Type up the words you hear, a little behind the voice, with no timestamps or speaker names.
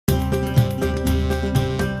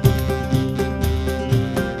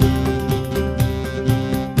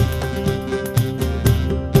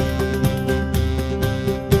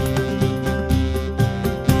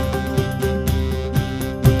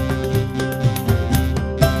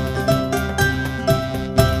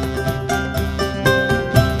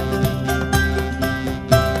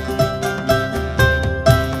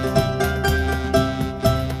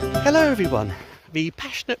the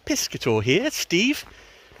passionate piscator here, Steve,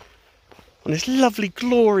 on this lovely,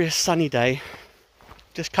 glorious sunny day.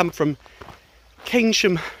 Just come from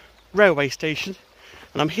Keynsham railway station,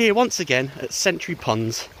 and I'm here once again at Century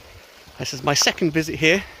Ponds. This is my second visit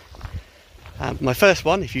here. My first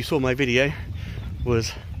one, if you saw my video,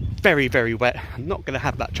 was very, very wet. I'm not going to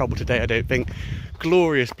have that trouble today, I don't think.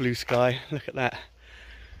 Glorious blue sky, look at that.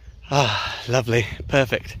 Ah, lovely,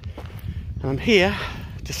 perfect. And I'm here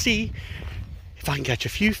to see if I can catch a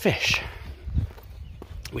few fish,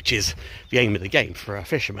 which is the aim of the game for a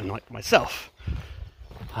fisherman like myself.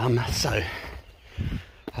 So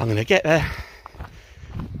I'm going to get there,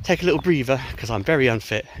 take a little breather, because I'm very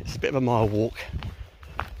unfit. It's a bit of a mile walk,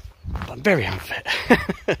 but I'm very unfit.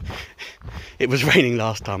 It was raining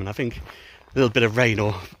last time, and I think a little bit of rain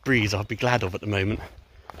or breeze I'd be glad of at the moment.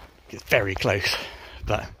 It's very close,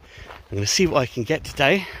 but I'm going to see what I can get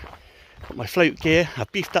today. Got my float gear,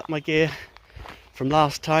 I've beefed up my gear from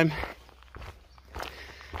last time.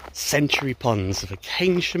 Century Ponds of the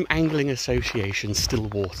Keynsham Angling Association, still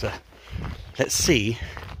water. Let's see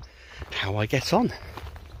how I get on.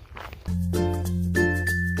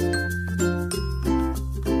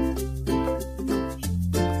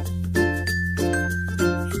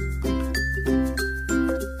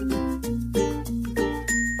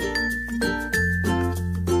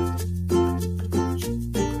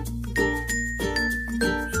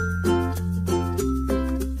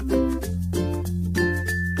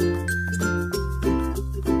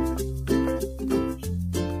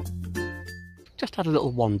 Just had a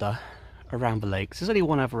little wander around the lakes. There's only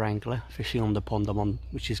one other angler fishing on the pond I'm on,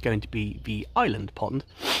 which is going to be the island pond.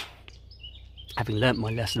 Having learnt my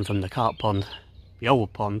lesson from the carp pond, the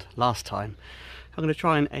old pond, last time, I'm going to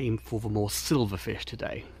try and aim for the more silver fish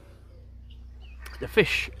today. The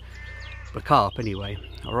fish, the carp anyway,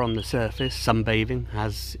 are on the surface, sunbathing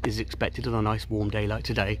as is expected on a nice warm day like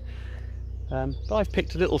today. But I've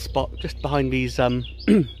picked a little spot just behind these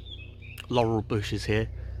laurel bushes here,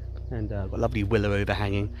 and got a lovely willow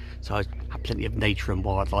overhanging, so I have plenty of nature and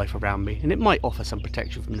wildlife around me, and it might offer some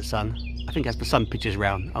protection from the sun. I think as the sun pitches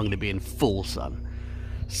round, I'm going to be in full sun.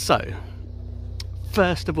 So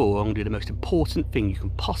first of all, I'm going to do the most important thing you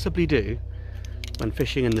can possibly do when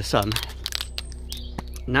fishing in the sun,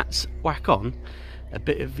 and that's whack on a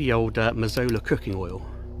bit of the old Mazola cooking oil.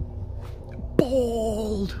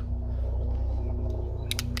 Bald!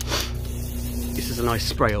 This is a nice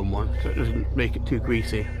spray on one, so it doesn't make it too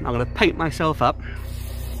greasy. I'm going to paint myself up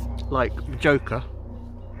like the Joker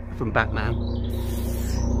from Batman.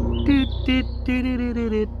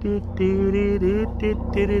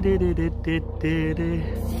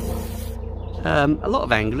 A lot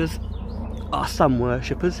of anglers are sun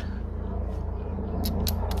worshippers.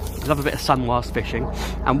 Love a bit of sun whilst fishing,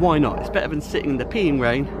 and why not? It's better than sitting in the peeing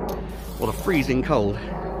rain or the freezing cold.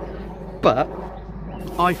 But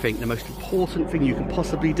I think the most important thing you can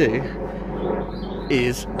possibly do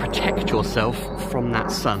is protect yourself from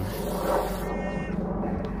that sun.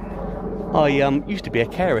 I used to be a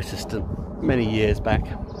care assistant many years back,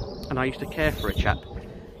 and I used to care for a chap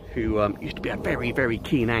who used to be a very, very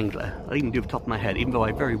keen angler. I even do the top of my head, even though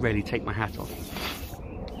I very rarely take my hat off.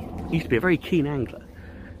 He used to be a very keen angler,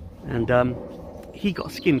 and he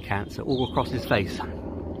got skin cancer all across his face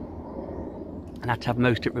and had to have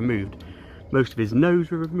most of it removed. Most of his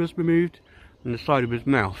nose was removed and the side of his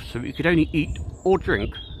mouth, so he could only eat or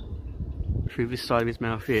drink through this side of his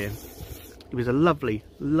mouth here. He was a lovely,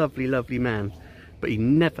 lovely, lovely man, but he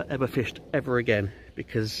never ever fished ever again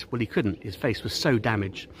because, well, he couldn't. His face was so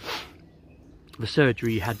damaged. The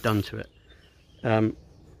surgery he had done to it.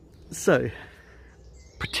 So,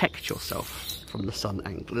 protect yourself from the sun,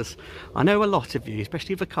 anglers. I know a lot of you,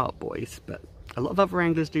 especially the carp boys, but a lot of other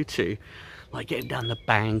anglers do too, like getting down the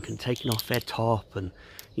bank and taking off their top and,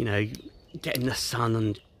 you know, getting the sun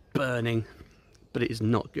and burning, but it is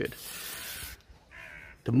not good.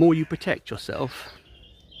 The more you protect yourself,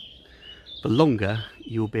 the longer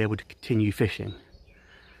you'll be able to continue fishing.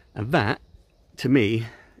 And that, to me,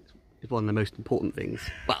 is one of the most important things.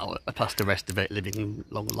 Well, plus the rest of it, living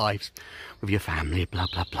long lives with your family, blah,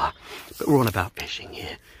 blah, blah. But we're on about fishing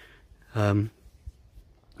here.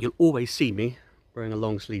 You'll always see me wearing a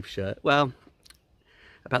long sleeve shirt. Well,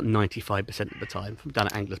 about 95% of the time. If I'm down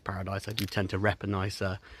at Angler's Paradise, I do tend to rep a nice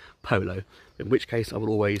polo, in which case I will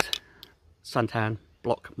always suntan,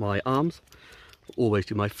 block my arms, always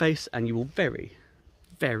do my face, and you will very,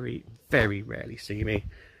 very, very rarely see me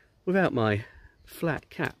without my flat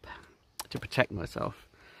cap to protect myself.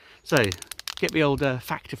 So get the old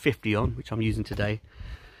factor 50 on, which I'm using today.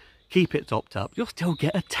 Keep it topped up. You'll still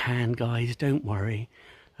get a tan, guys, don't worry.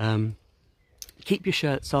 keep your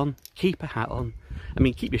shirts on, keep a hat on. I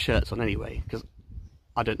mean, keep your shirts on anyway, because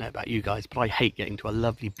I don't know about you guys, but I hate getting to a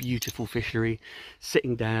lovely, beautiful fishery,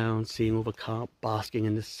 sitting down, seeing all the carp basking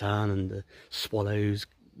in the sun and the swallows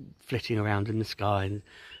flitting around in the sky,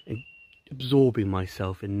 and absorbing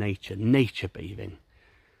myself in nature bathing.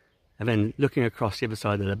 And then looking across the other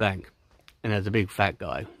side of the bank, and there's a big fat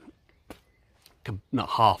guy, not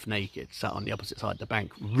half naked, sat on the opposite side of the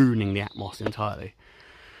bank, ruining the atmos entirely.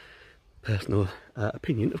 Personal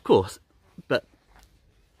opinion, of course, but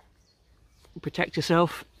protect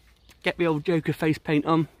yourself, get the old Joker face paint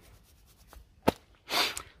on,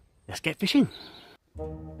 let's get fishing.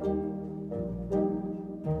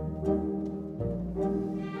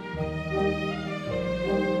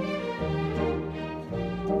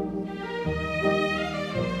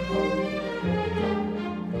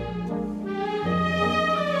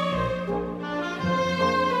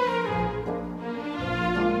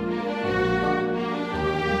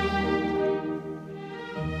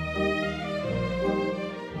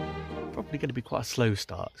 Probably going to be quite a slow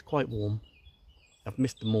start. It's quite warm. I've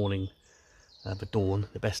missed the morning, the dawn,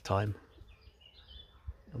 the best time.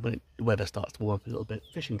 And when the weather starts to warm up a little bit,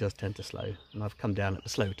 fishing does tend to slow, and I've come down at the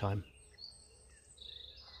slow time.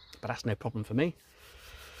 But that's no problem for me.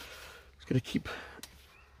 Just going to keep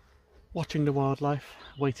watching the wildlife,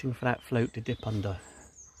 waiting for that float to dip under.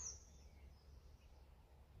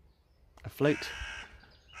 A float,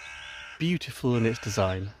 beautiful in its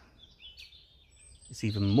design. It's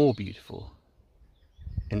even more beautiful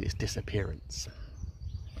in its disappearance,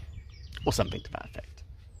 or something to that effect,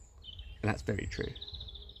 and that's very true.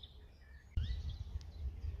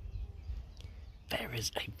 There is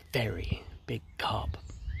a very big carp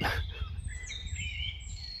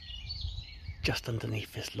just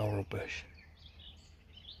underneath this laurel bush.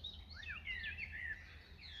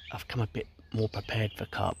 I've come a bit more prepared for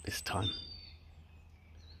carp this time,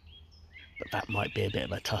 but that might be a bit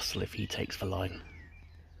of a tussle if he takes the line.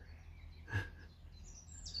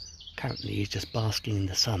 Apparently he's just basking in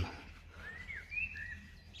the sun.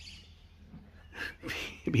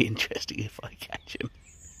 It'd be interesting if I catch him.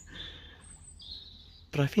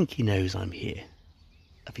 But I think he knows I'm here.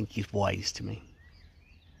 I think he's wise to me.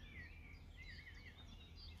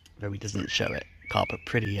 Though he doesn't show it. Carp are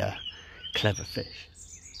pretty clever fish.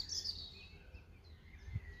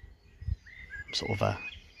 I'm sort of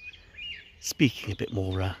speaking a bit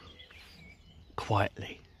more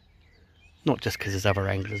quietly. Not just because there's other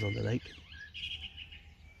anglers on the lake,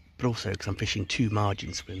 but also because I'm fishing 2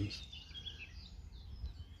 margin swims.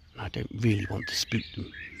 And I don't really want to spook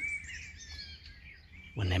them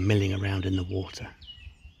when they're milling around in the water.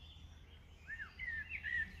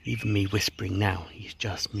 Even me whispering now, he's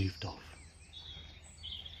just moved off.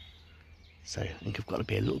 So I think I've got to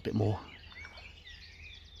be a little bit more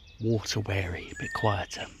water wary, a bit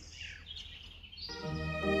quieter.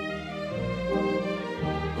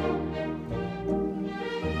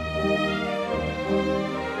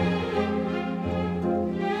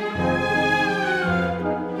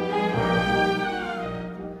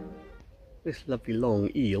 This lovely long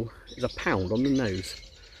eel is £1 on the nose.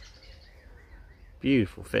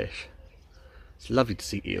 Beautiful fish. It's lovely to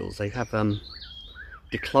see eels. They have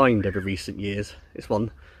declined over recent years. This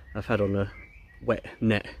one I've had on a wet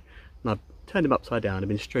net, and I've turned him upside down and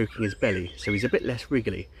been stroking his belly, so he's a bit less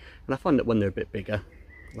wriggly. And I find that when they're a bit bigger,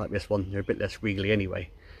 like this one, they're a bit less wriggly anyway.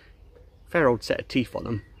 Fair old set of teeth on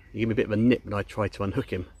them. You give me a bit of a nip when I try to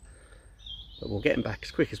unhook him. But we'll get him back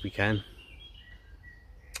as quick as we can.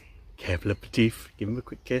 Careful of the teeth, give him a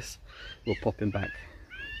quick kiss, we'll pop him back.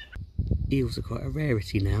 Eels are quite a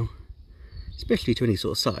rarity now, especially to any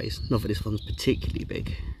sort of size, not that this one's particularly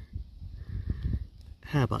big.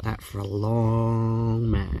 How about that for a long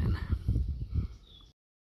man?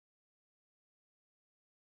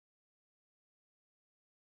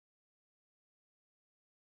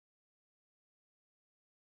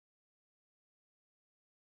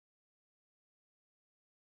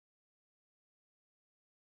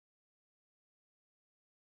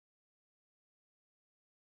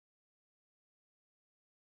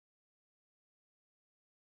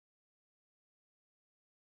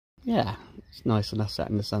 Yeah, it's nice enough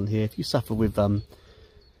sat in the sun here. If you suffer with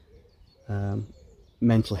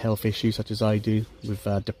mental health issues such as I do, with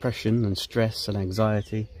depression and stress and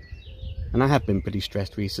anxiety, and I have been pretty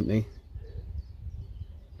stressed recently,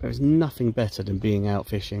 there's nothing better than being out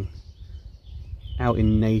fishing, out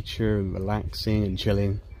in nature and relaxing and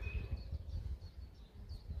chilling.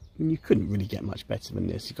 And you couldn't really get much better than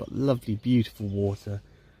this. You've got lovely, beautiful water,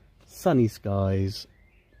 sunny skies,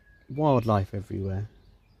 wildlife everywhere.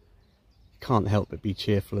 Can't help but be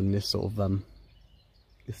cheerful in this sort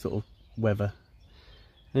of weather.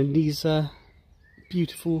 and these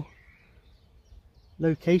beautiful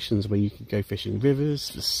locations where you can go fishing, rivers,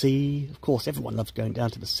 the sea. Of course, everyone loves going down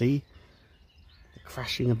to the sea. The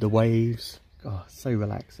crashing of the waves, God, so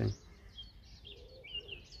relaxing.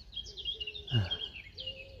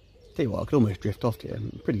 Tell you what, I could almost drift off here.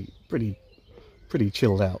 I'm pretty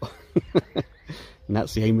chilled out. And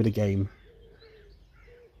that's the aim of the game.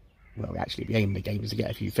 Well, actually, the aim of the game is to get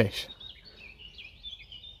a few fish.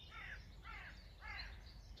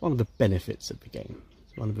 It's one of the benefits of the game.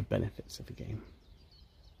 It's one of the benefits of the game.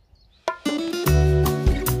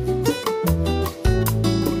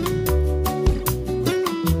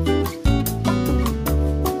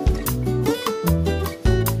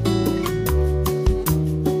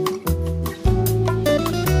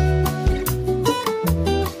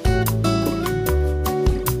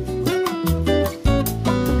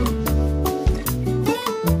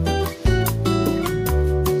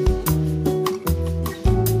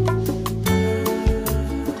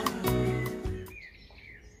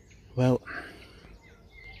 Well,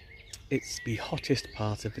 it's the hottest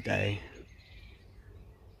part of the day.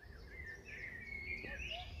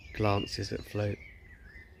 Glances at float.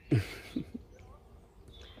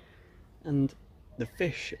 And the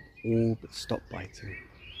fish all but stop biting.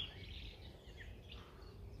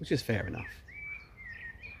 Which is fair enough.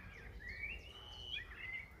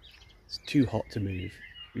 It's too hot to move.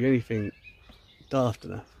 The only thing daft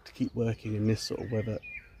enough to keep working in this sort of weather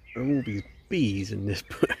are all these bees in this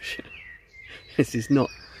bush. This is not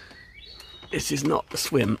a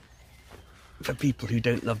swim for people who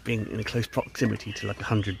don't love being in a close proximity to like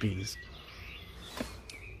 100 bees.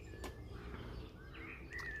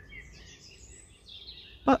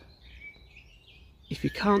 But if you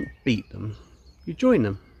can't beat them, you join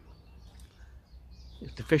them.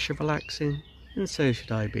 If the fish are relaxing, then so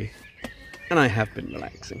should I be. And I have been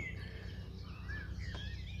relaxing.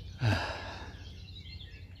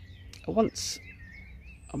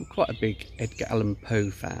 I'm quite a big Edgar Allan Poe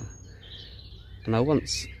fan, and I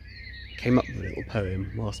once came up with a little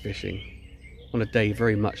poem whilst fishing on a day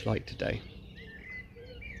very much like today.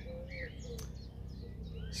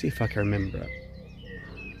 See if I can remember it.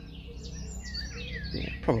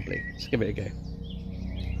 Yeah, probably. Let's give it a go.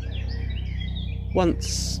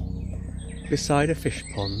 Once, beside a fish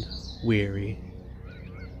pond, weary,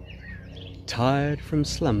 tired from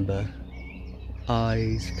slumber,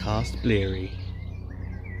 eyes cast bleary,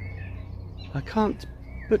 I can't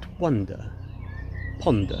but wonder,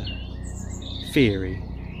 ponder, theory,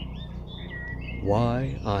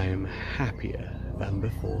 why I'm happier than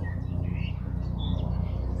before.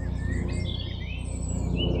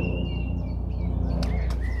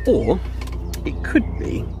 Or it could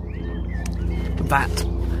be that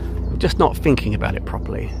I'm just not thinking about it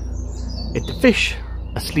properly. If the fish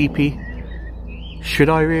are sleepy, should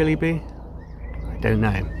I really be? I don't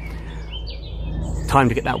know. Time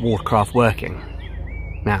to get that watercraft working.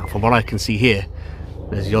 Now, from what I can see here,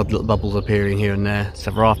 there's the odd little bubbles appearing here and there,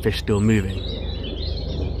 so there are fish still moving.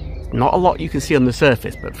 Not a lot you can see on the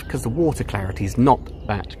surface, but because the water clarity is not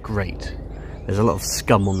that great, there's a lot of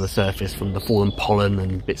scum on the surface from the fallen pollen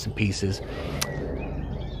and bits and pieces.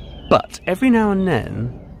 But every now and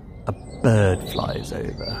then, a bird flies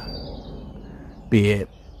over, be it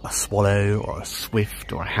a swallow or a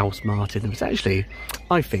swift or a house martin. There's actually,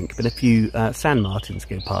 I think, been a few sand martins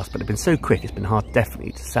go past, but they've been so quick it's been hard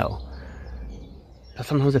definitely to sell. But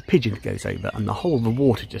sometimes a pigeon goes over and the whole of the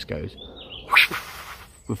water just goes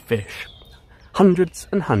with fish. Hundreds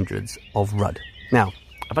and hundreds of rudd. Now,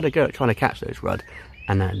 I've had a go at trying to catch those rudd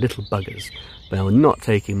and they're little buggers, but I'm not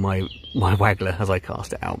taking my waggler as I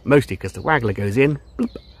cast it out, mostly because the waggler goes in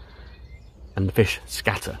bloop, and the fish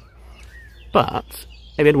scatter. But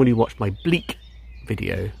maybe anyone who watched my bleak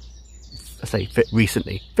video, I say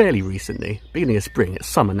fairly recently, beginning of spring, it's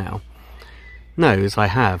summer now, knows I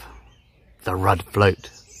have the rudd float.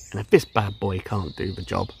 And if this bad boy can't do the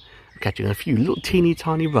job of catching a few little teeny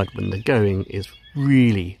tiny rudd when the going is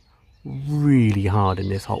really, really hard in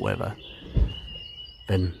this hot weather,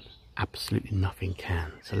 then absolutely nothing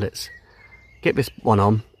can. So let's get this one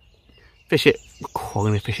on, fish it. I'm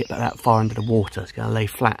going to fish it about that far into the water. It's going to lay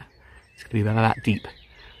flat. It's going to be about that deep.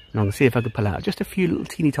 And I'm going to see if I can pull out just a few little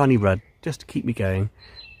teeny tiny rudd just to keep me going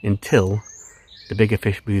until the bigger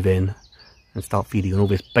fish move in and start feeding on all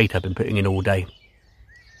this bait I've been putting in all day.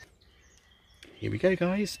 Here we go,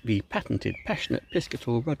 guys. The patented passionate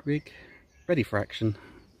piscator rudd rig, ready for action.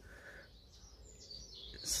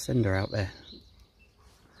 Send her out there.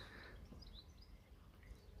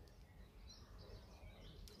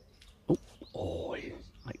 Oh,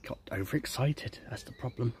 I got overexcited. That's the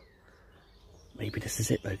problem. Maybe this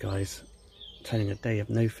is it though, guys. Turning a day of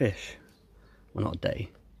no fish. Well, not a day.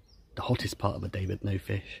 The hottest part of a day with no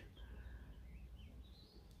fish.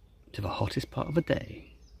 To the hottest part of a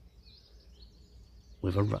day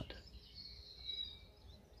with a rudd.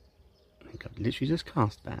 I think I've literally just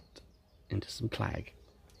cast that into some clag.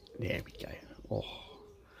 There we go. Oh.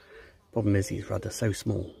 Problem is these rudd are so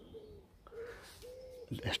small.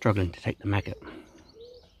 They're struggling to take the maggot.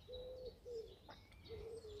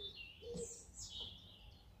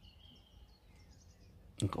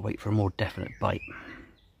 I've got to wait for a more definite bite.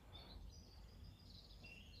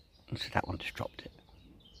 So that one just dropped it.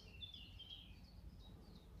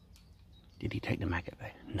 Did he take the maggot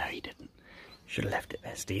though? No, he didn't. Should have left it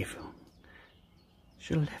there, Steve.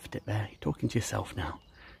 Should have left it there. You're talking to yourself now.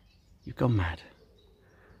 You've gone mad.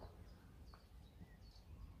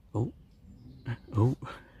 Oh. Oh.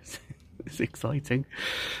 It's exciting.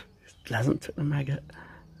 It hasn't took the maggot.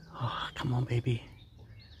 Oh, come on, baby.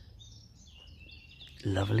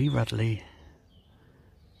 Lovely ruddly.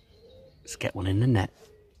 Let's get one in the net.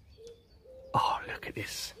 Oh, look at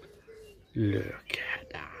this. Look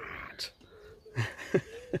at that.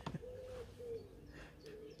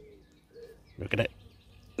 Look at it.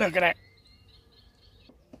 Look at it.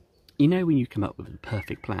 You know when you come up with the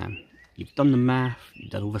perfect plan, you've done the math, you've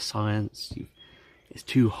done all the science, it's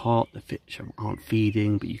too hot, the fish aren't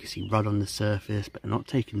feeding, but you can see rudd on the surface, but they're not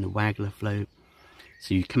taking the waggler float.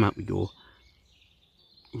 So you come up with your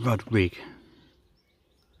rudd rig.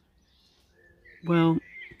 Well,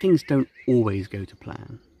 things don't always go to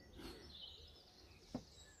plan,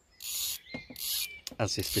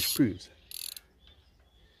 as this fish proves.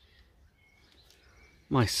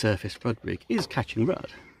 My surface rudd rig is catching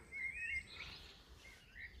rudd.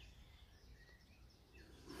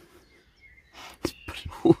 But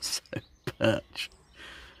also perch.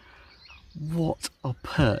 What are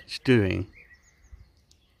perch doing?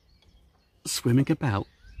 Swimming about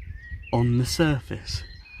on the surface.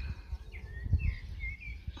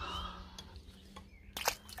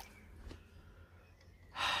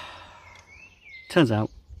 Turns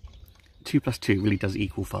out 2 plus 2 really does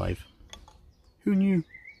equal 5. Who knew?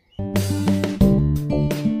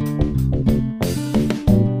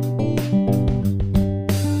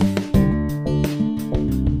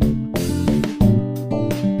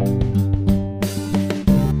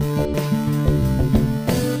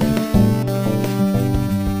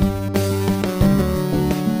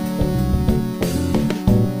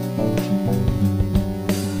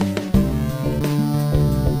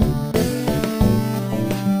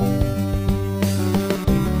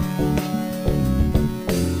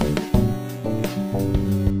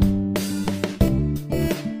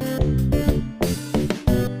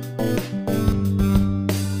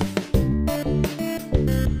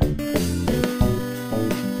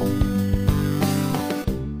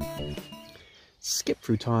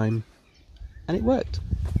 Through time, and it worked.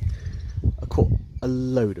 I caught a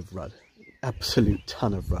load of rudd, absolute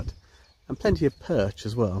ton of rudd, and plenty of perch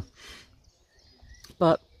as well.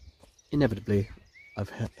 But inevitably, I've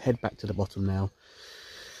head back to the bottom now,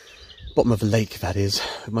 bottom of the lake that is,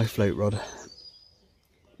 with my float rod,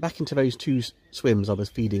 back into those 2 swims I was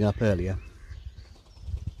feeding up earlier.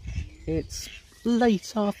 It's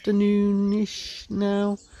late afternoon-ish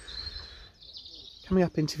now, coming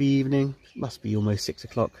up into the evening. Must be almost 6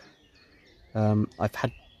 o'clock. I've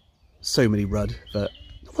had so many rudd that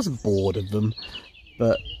I wasn't bored of them,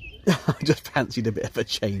 but I just fancied a bit of a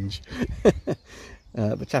change.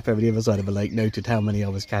 The chap over the other side of the lake noted how many I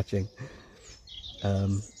was catching.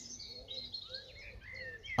 I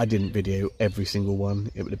didn't video every single one.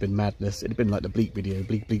 It would have been madness. It'd have been like the bleak video,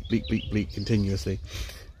 bleak, bleak, bleak, bleak, bleak, continuously.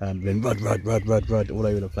 Then rudd, rudd, rudd, rudd, rudd, all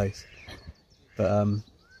over the place. But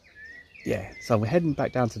yeah, so we're heading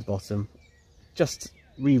back down to the bottom. Just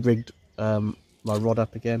re-rigged my rod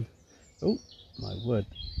up again. Oh my word,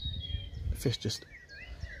 the fish just,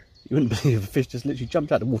 you wouldn't believe, the fish just literally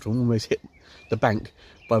jumped out of the water and almost hit the bank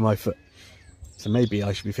by my foot. So maybe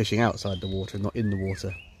I should be fishing outside the water, not in the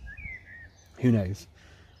water. Who knows?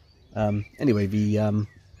 Anyway, the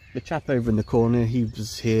chap over in the corner, he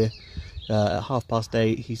was here at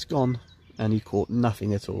 8:30. He's gone and he caught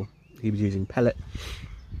nothing at all. He was using pellet.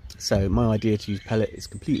 So my idea to use pellet is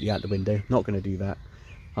completely out the window. Not going to do that.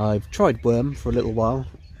 I've tried worm for a little while.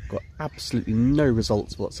 Got absolutely no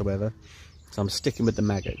results whatsoever. So I'm sticking with the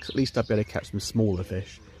maggot, because at least I'll be able to catch some smaller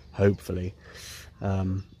fish, hopefully,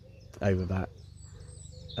 over that.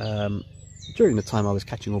 During the time I was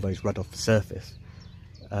catching all those rudd off the surface,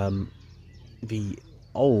 the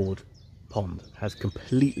old pond has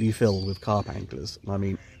completely filled with carp anglers. I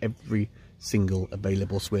mean, every single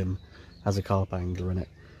available swim has a carp angler in it.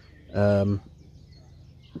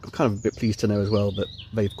 kind of a bit pleased to know as well that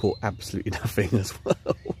they've caught absolutely nothing as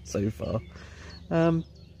well so far.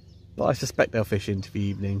 But I suspect they'll fish into the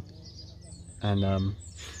evening, and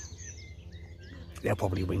they'll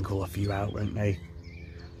probably winkle a few out, won't they?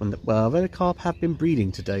 Well, the carp have been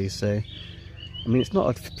breeding today, so I mean, it's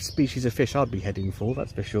not a species of fish I'd be heading for,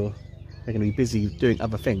 that's for sure. They're going to be busy doing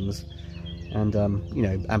other things, and you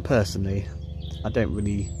know, and personally, I don't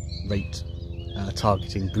really rate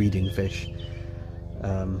targeting breeding fish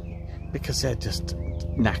because they're just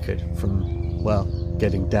knackered from, well,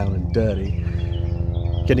 getting down and dirty,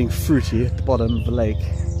 getting fruity at the bottom of the lake,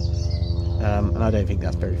 and I don't think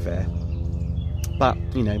that's very fair. But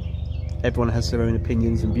you know, everyone has their own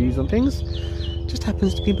opinions and views on things. Just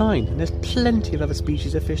happens to be mine, and there's plenty of other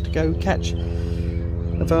species of fish to go catch,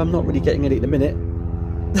 although I'm not really getting any at the minute.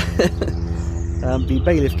 The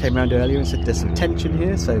bailiff came around earlier and said there's some tension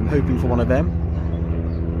here, so I'm hoping for one of them.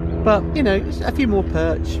 But you know, a few more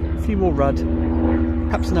perch, a few more rudd,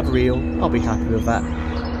 perhaps another eel. I'll be happy with that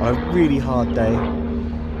on a really hard day.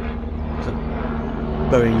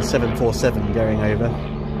 Boeing 747 going over.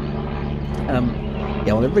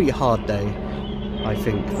 Yeah, on a really hard day, I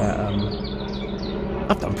think that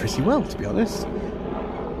I've done pretty well, to be honest.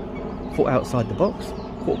 Fought outside the box,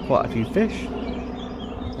 caught quite a few fish.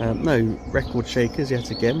 No record shakers yet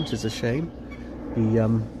again, which is a shame.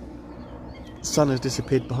 The sun has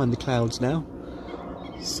disappeared behind the clouds now,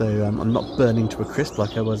 so I'm not burning to a crisp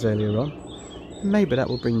like I was earlier on. Maybe that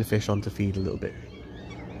will bring the fish on to feed a little bit.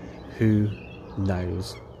 Who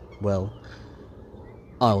knows? Well,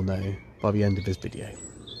 I'll know by the end of this video.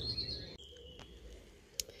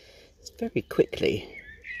 It's very quickly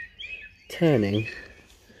turning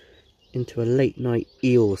into a late night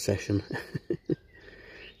eel session.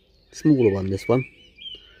 Smaller one, this one.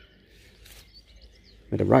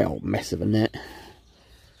 Made a right old mess of a net.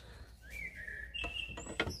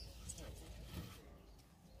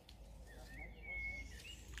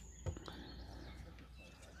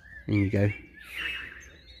 There you go.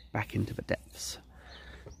 Back into the depths.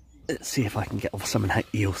 Let's see if I can get off some of that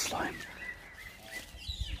eel slime.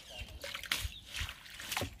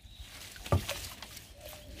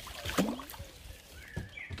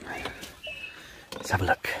 Let's have a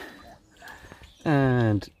look.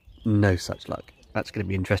 And no such luck. That's going to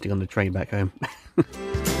be interesting on the train back home.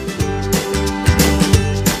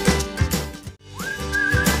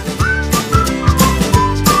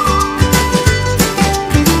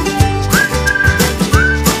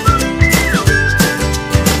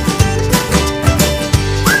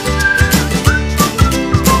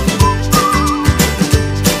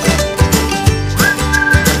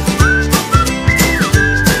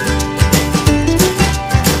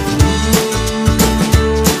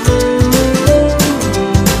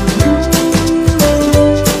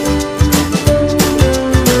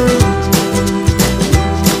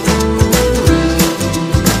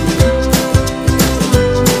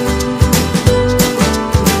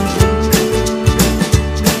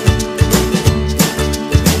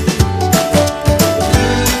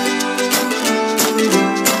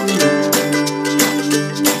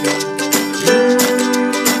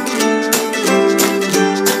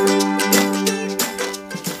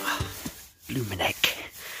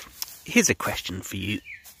 Here's a question for you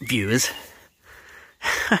viewers.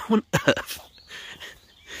 How on earth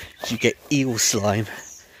do you get eel slime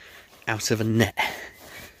out of a net?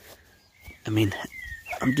 I mean,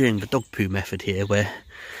 I'm doing the dog poo method here, where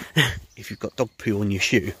if you've got dog poo on your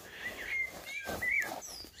shoe,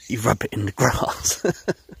 you rub it in the grass.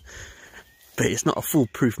 But it's not a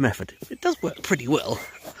foolproof method. It does work pretty well.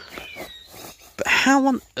 But how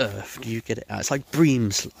on earth do you get it out? It's like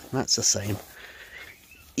bream slime, that's the same.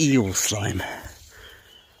 Eel slime.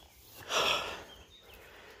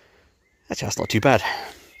 Actually, that's not too bad.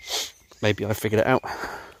 Maybe I figured it out.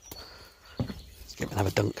 Let's give it another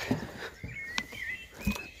dunk.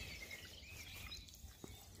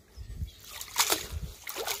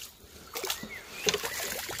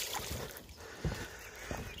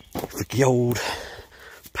 The old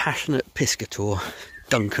passionate piscator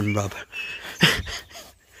dunk and rub.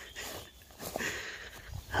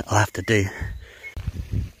 That'll have to do.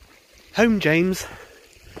 Home James.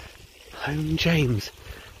 Home James.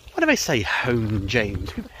 Why do they say Home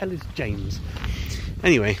James? Who the hell is James?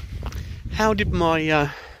 Anyway, how did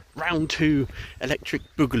my round 2 electric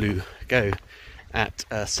boogaloo go at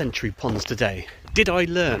Century Ponds today? Did I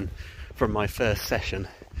learn from my first session?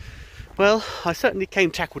 Well, I certainly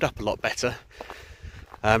came tackled up a lot better.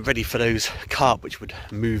 Ready for those carp which would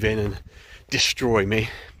move in and destroy me.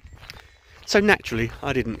 So naturally,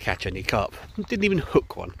 I didn't catch any carp. Didn't even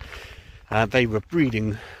hook one. They were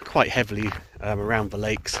breeding quite heavily around the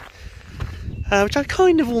lakes, which I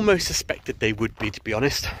kind of almost suspected they would be, to be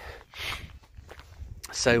honest.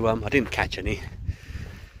 So I didn't catch any.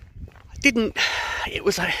 It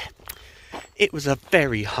was a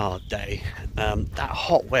very hard day. That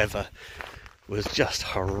hot weather was just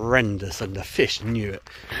horrendous, and the fish knew it.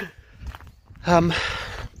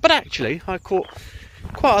 But actually, I caught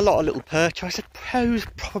quite a lot of little perch. I suppose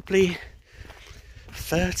probably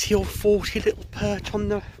 30 or 40 little perch on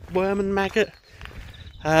the worm and maggot.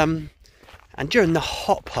 And during the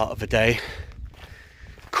hot part of the day,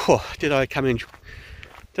 did I come in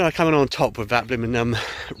on top with that blooming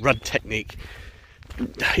rud technique.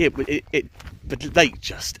 The lake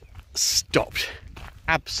just stopped,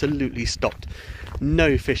 absolutely stopped,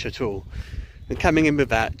 no fish at all. And coming in with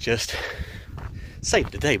that just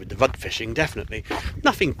saved the day with the rud fishing, definitely.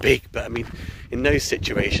 Nothing big, but I mean, in those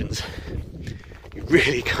situations, you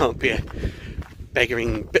really can't be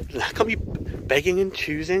begging and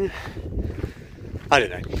choosing. I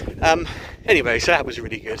don't know. Anyway, so that was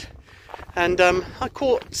really good. And I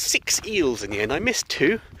caught 6 eels in the end. I missed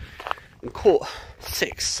 2 and caught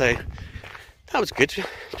 6, so that was good.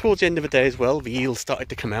 Towards the end of the day as well, the eels started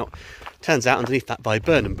to come out. Turns out underneath that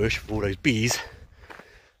viburnum bush with all those bees,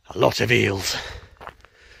 a lot of eels.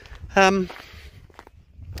 But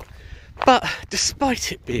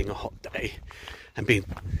despite it being a hot day and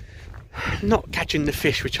not catching the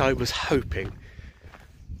fish which I was hoping,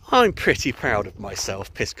 I'm pretty proud of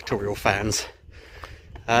myself, piscatorial fans.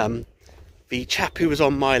 The chap who was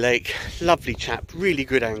on my lake, lovely chap, really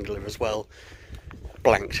good angler as well,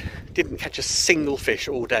 blanked. Didn't catch a single fish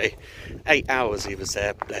all day. 8 hours he was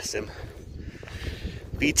there, bless him.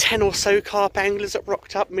 The 10 or so carp anglers that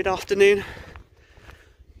rocked up mid-afternoon,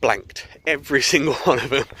 blanked. Every single one of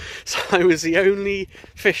them. So I was the only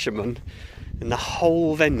fisherman in the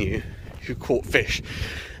whole venue who caught fish.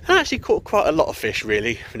 And I actually caught quite a lot of fish,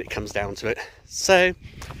 really, when it comes down to it. So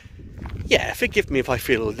yeah, forgive me if I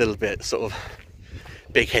feel a little bit sort of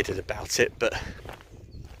big-headed about it, but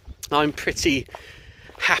I'm pretty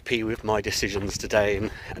happy with my decisions today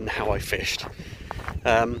and how I fished.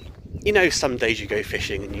 You know, some days you go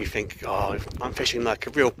fishing and you think, oh, I'm fishing like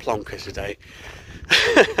a real plonker today.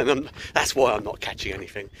 And that's why I'm not catching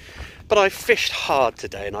anything. But I fished hard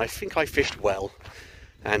today, and I think I fished well.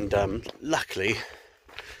 And luckily,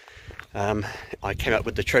 I came up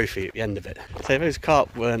with the trophy at the end of it. So those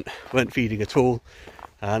carp weren't feeding at all,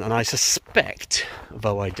 and I suspect,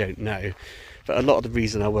 though I don't know, that a lot of the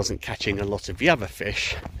reason I wasn't catching a lot of the other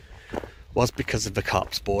fish was because of the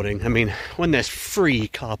carp spawning. I mean, when there's 3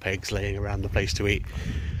 carp eggs laying around the place to eat,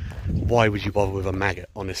 why would you bother with a maggot,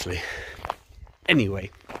 honestly? Anyway,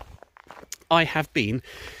 I have been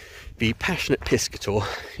the Passionate Piscator.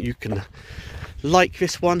 You can like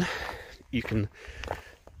this one, you can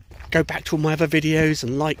go back to all my other videos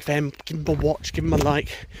and like them, give them a watch, give them a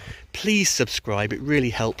like. Please subscribe, it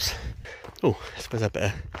really helps. Oh, I suppose I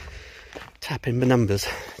better tap in the numbers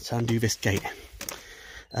to undo this gate.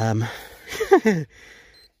 Try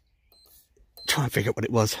and figure out what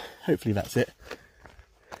it was. Hopefully that's it.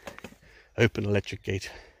 Open electric gate.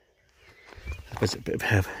 That was a bit of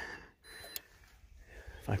help.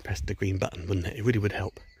 If I pressed the green button, wouldn't it? It really would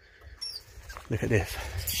help. Look at this.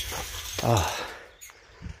 Ah.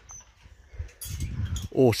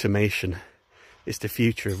 Automation is the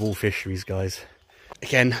future of all fisheries, guys.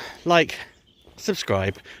 Again, like,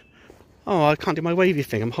 subscribe. Oh, I can't do my wavy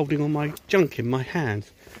thing. I'm holding all my junk in my hand.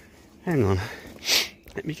 Hang on.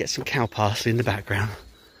 Let me get some cow parsley in the background.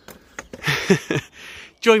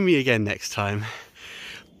 Join me again next time.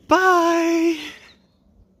 Bye!